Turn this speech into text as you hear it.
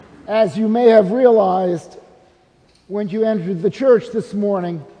As you may have realized when you entered the church this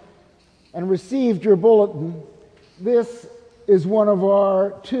morning and received your bulletin, this is one of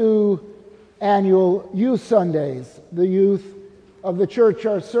our 2 annual Youth Sundays. The youth of the church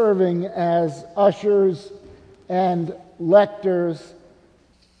are serving as ushers and lectors.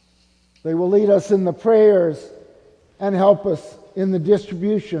 They will lead us in the prayers and help us in the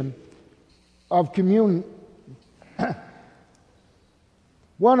distribution of communion.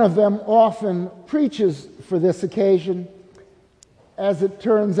 One of them often preaches for this occasion. As it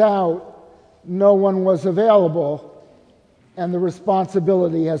turns out, no one was available, and the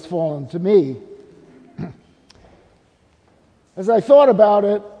responsibility has fallen to me. As I thought about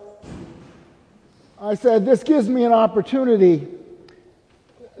it, I said, this gives me an opportunity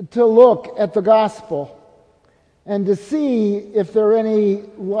to look at the gospel and to see if there are any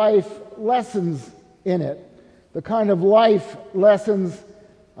life lessons in it, the kind of life lessons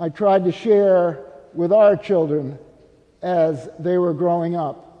I tried to share with our children as they were growing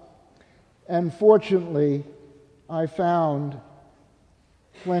up. And fortunately, I found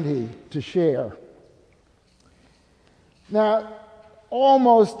plenty to share. Now,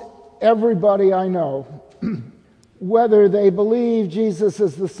 almost everybody I know, whether they believe Jesus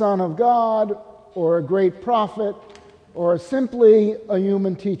is the Son of God or a great prophet or simply a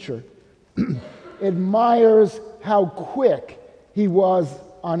human teacher, admires how quick he was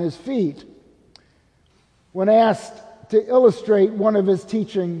on his feet. When asked to illustrate one of his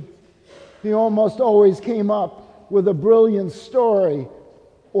teaching, he almost always came up with a brilliant story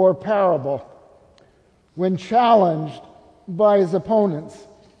or parable. When challenged by his opponents,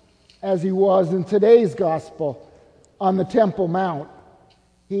 as he was in today's gospel on the Temple Mount,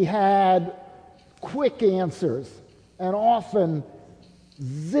 he had quick answers and often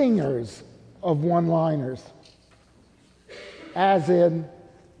zingers of one-liners, as in,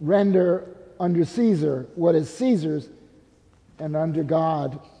 render under Caesar what is Caesar's, and under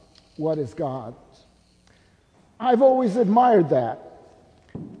God what is God's. I've always admired that.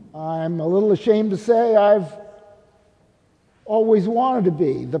 I'm a little ashamed to say I've always wanted to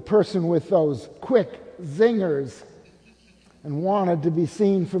be the person with those quick zingers and wanted to be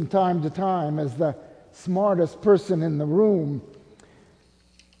seen from time to time as the smartest person in the room.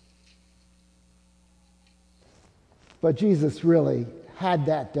 But Jesus really had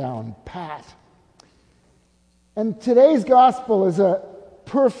that down pat. And today's gospel is a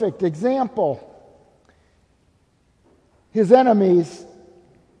perfect example. His enemies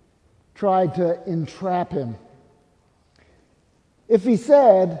tried to entrap him. If he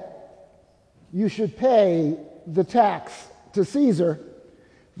said, "You should pay the tax to Caesar,"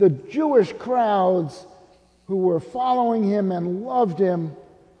 the Jewish crowds who were following him and loved him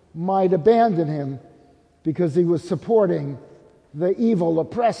might abandon him because he was supporting the evil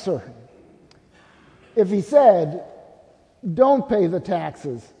oppressor. If he said, "Don't pay the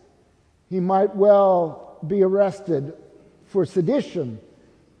taxes," he might well be arrested for sedition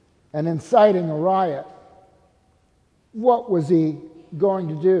and inciting a riot. What was he going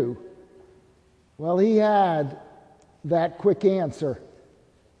to do? Well, he had that quick answer.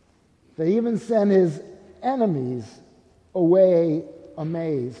 They even sent his enemies away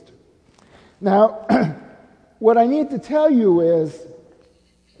amazed. Now, what I need to tell you is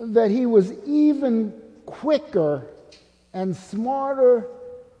that he was even quicker and smarter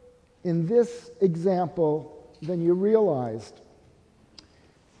in this example than you realized.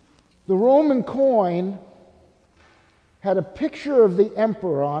 The Roman coin had a picture of the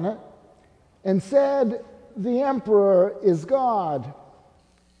emperor on it and said the emperor is God.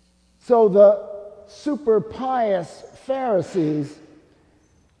 So the super pious Pharisees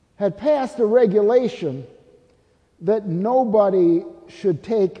had passed a regulation that nobody should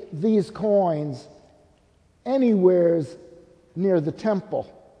take these coins anywhere near the temple.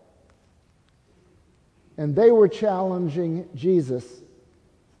 And they were challenging Jesus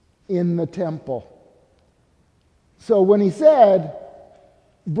in the temple. So when he said,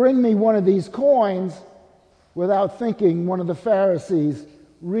 "Bring me one of these coins," without thinking, one of the Pharisees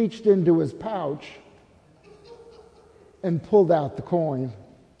reached into his pouch and pulled out the coin.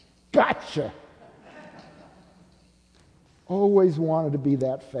 Gotcha! Always wanted to be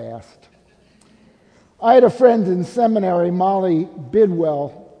that fast. I had a friend in seminary, Molly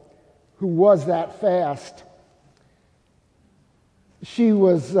Bidwell, who was that fast. She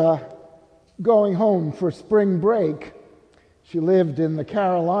was going home for spring break. She lived in the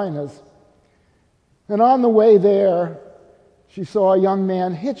Carolinas. And on the way there, she saw a young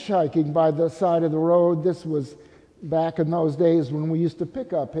man hitchhiking by the side of the road. This was back in those days when we used to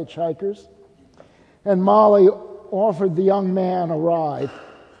pick up hitchhikers. And Molly offered the young man a ride.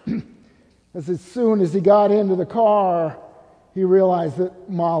 As soon as he got into the car, he realized that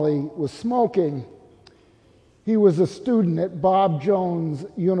Molly was smoking. He was a student at Bob Jones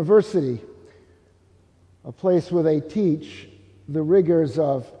University, a place where they teach the rigors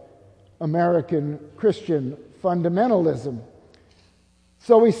of American Christian fundamentalism.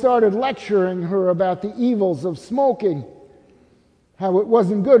 So he started lecturing her about the evils of smoking, how it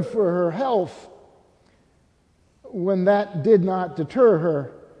wasn't good for her health. When that did not deter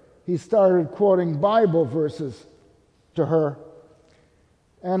her, he started quoting Bible verses to her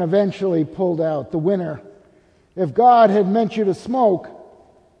and eventually pulled out the winner. If God had meant you to smoke,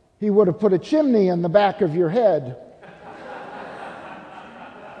 he would have put a chimney in the back of your head.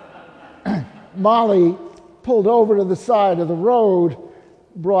 Molly pulled over to the side of the road,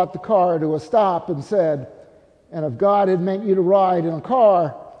 brought the car to a stop and said, and if God had meant you to ride in a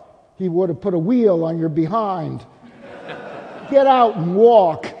car, he would have put a wheel on your behind. Get out and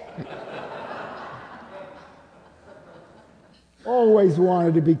walk. Always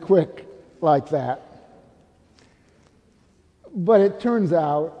wanted to be quick like that. But it turns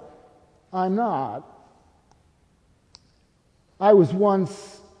out I'm not. I was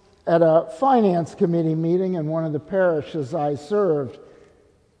once at a finance committee meeting in one of the parishes I served.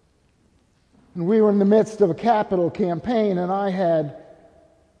 And we were in the midst of a capital campaign, and I had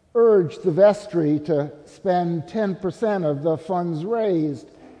urged the vestry to spend 10% of the funds raised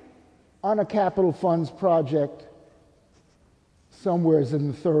on a capital funds project somewheres in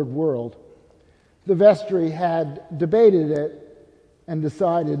the third world. The vestry had debated it and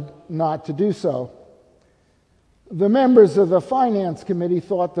decided not to do so. The members of the finance committee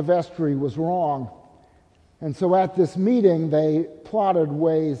thought the vestry was wrong, and so at this meeting they plotted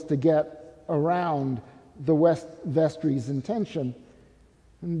ways to get around the vestry's intention.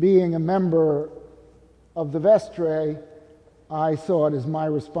 And being a member of the vestry, I saw it as my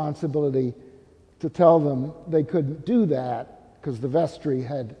responsibility to tell them they couldn't do that because the vestry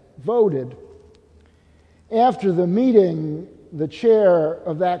had voted. After the meeting, the chair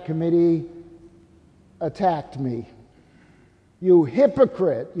of that committee attacked me. You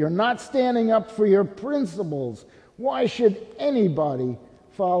hypocrite, you're not standing up for your principles. Why should anybody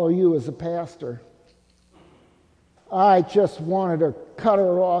follow you as a pastor? I just wanted to cut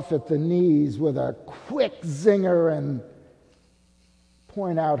her off at the knees with a quick zinger and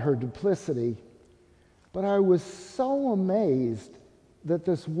point out her duplicity. But I was so amazed that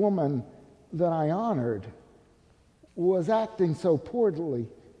this woman that I honored was acting so poorly.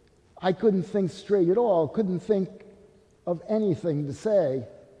 I couldn't think straight at all, couldn't think of anything to say.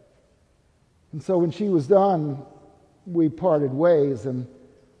 And so when she was done, we parted ways, and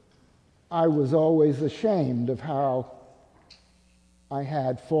I was always ashamed of how I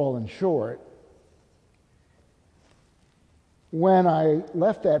had fallen short. When I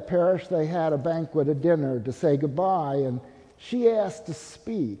left that parish, they had a banquet, a dinner to say goodbye, and she asked to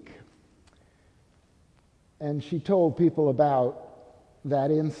speak. And she told people about that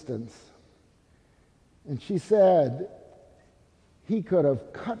instance. And she said, he could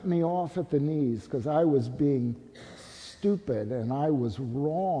have cut me off at the knees because I was being stupid and I was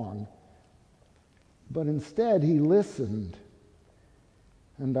wrong. But instead, he listened.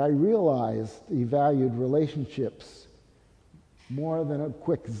 And I realized he valued relationships more than a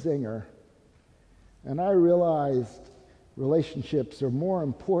quick zinger. And I realized relationships are more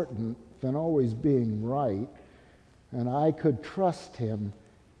important than always being right. And I could trust him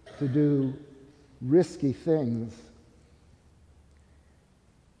to do risky things.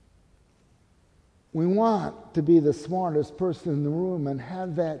 We want to be the smartest person in the room and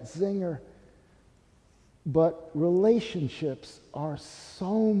have that zinger. But relationships are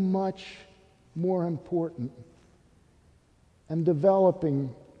so much more important. And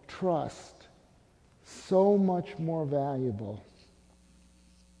developing trust, so much more valuable.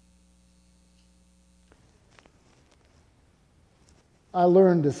 I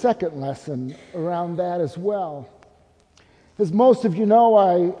learned a second lesson around that as well. As most of you know,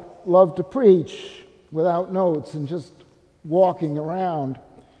 I love to preach without notes and just walking around.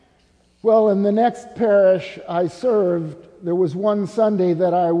 Well, in the next parish I served, there was one Sunday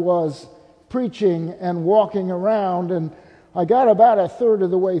that I was preaching and walking around, and I got about a third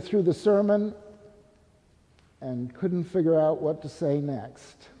of the way through the sermon and couldn't figure out what to say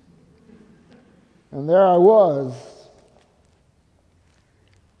next. And there I was.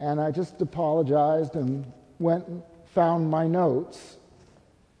 And I just apologized and went and found my notes,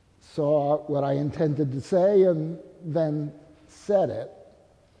 saw what I intended to say, and then said it.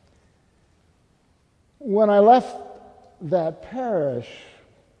 When I left that parish,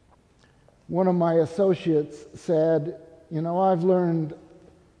 one of my associates said, I've learned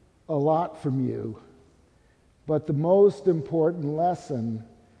a lot from you, but the most important lesson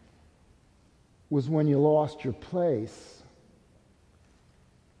was when you lost your place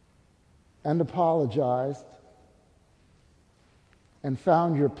and apologized and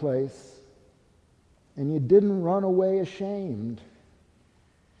found your place, and you didn't run away ashamed.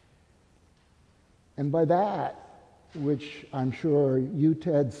 And by that, which I'm sure you,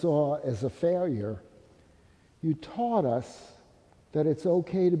 Ted, saw as a failure, you taught us that it's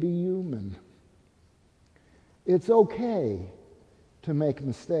okay to be human. It's okay to make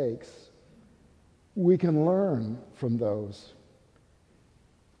mistakes. We can learn from those.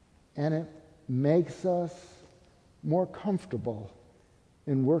 And it makes us more comfortable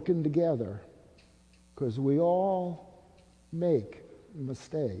in working together because we all make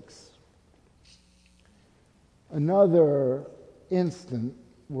mistakes. Another instant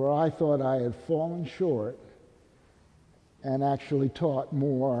where I thought I had fallen short and actually taught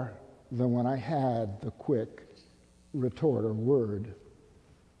more than when I had the quick retort or word.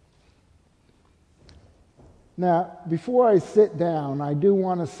 Now, before I sit down, I do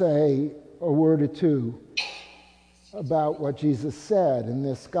want to say a word or two about what Jesus said in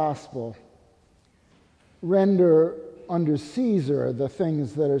this gospel. Render unto Caesar the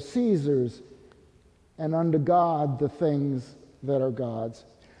things that are Caesar's, and unto God the things that are God's.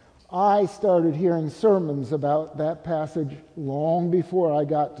 I started hearing sermons about that passage long before I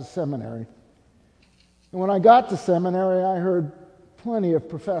got to seminary. And when I got to seminary, I heard plenty of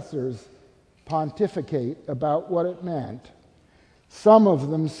professors pontificate about what it meant. Some of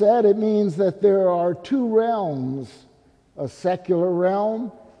them said it means that there are two realms, a secular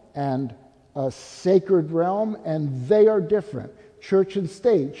realm and a sacred realm, and they are different. Church and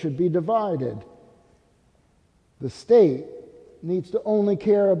state should be divided. The state needs to only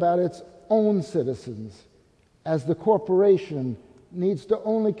care about its own citizens, as the corporation needs to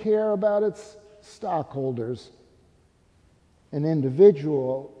only care about its stockholders. An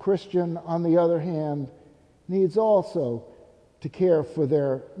individual Christian, on the other hand, needs also to care for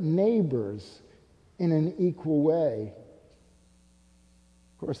their neighbors in an equal way.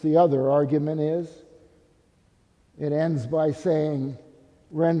 Of course, the other argument is, it ends by saying,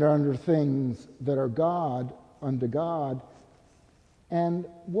 render unto things that are God unto God, and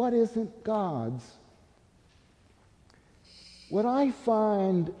what isn't God's? What I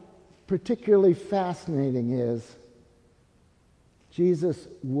find particularly fascinating is Jesus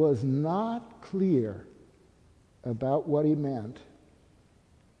was not clear about what he meant,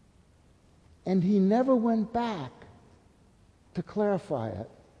 and he never went back to clarify it.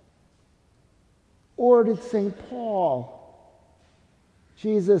 Or did St. Paul?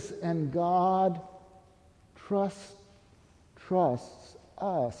 Jesus and God trusts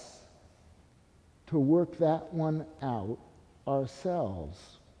us to work that one out ourselves.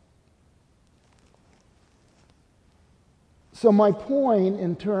 So my point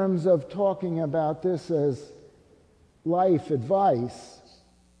in terms of talking about this as life advice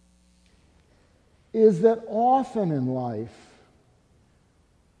is that often in life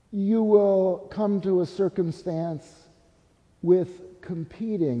you will come to a circumstance with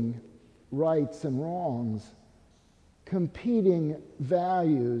competing rights and wrongs, competing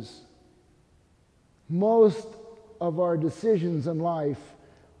values. Most of our decisions in life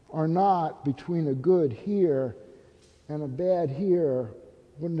are not between a good here and a bad here.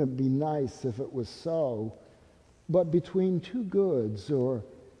 Wouldn't it be nice if it was so? But between two goods or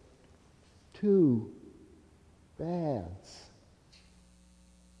two bads.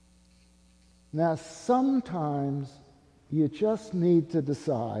 Now, sometimes you just need to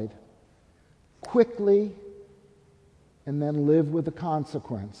decide quickly and then live with the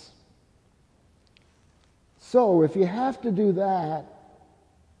consequence. So, if you have to do that,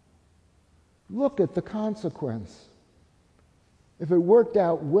 look at the consequence. If it worked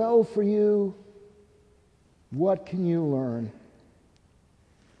out well for you, what can you learn?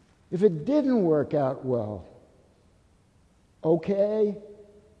 If it didn't work out well, okay,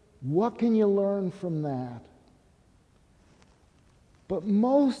 what can you learn from that? But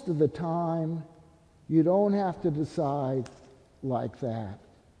most of the time, you don't have to decide like that.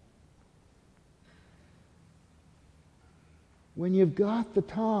 When you've got the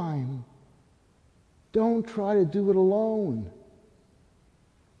time, don't try to do it alone.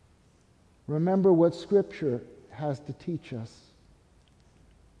 Remember what Scripture has to teach us.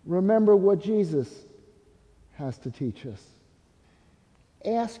 Remember what Jesus has to teach us.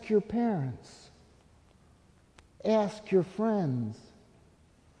 Ask your parents. Ask your friends.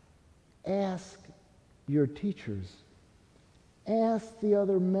 Ask your teachers. Ask the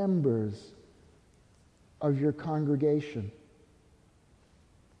other members of your congregation.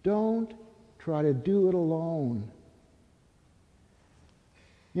 Don't try to do it alone.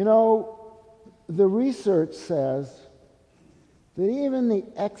 You know, the research says that even the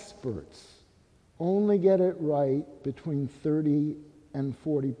experts only get it right between 30 and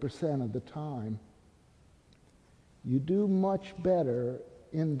 40% of the time. You do much better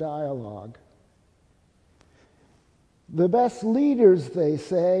in dialogue. The best leaders, they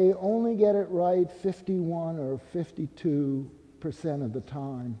say, only get it right 51 or 52% of the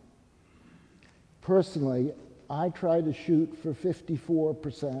time. Personally, I try to shoot for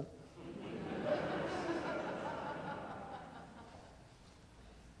 54%.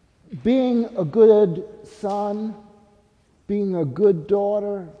 Being a good son, being a good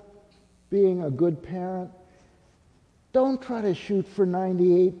daughter, being a good parent, don't try to shoot for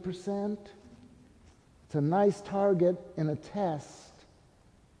 98%. It's a nice target in a test.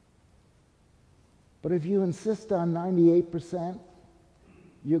 But if you insist on 98%,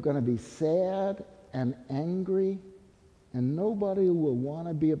 you're going to be sad and angry, and nobody will want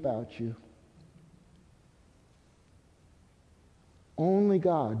to be about you. Only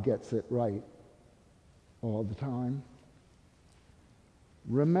God gets it right all the time.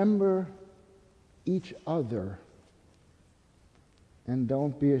 Remember each other, and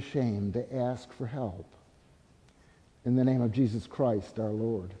don't be ashamed to ask for help. In the name of Jesus Christ, our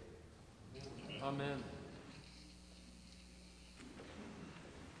Lord. Amen.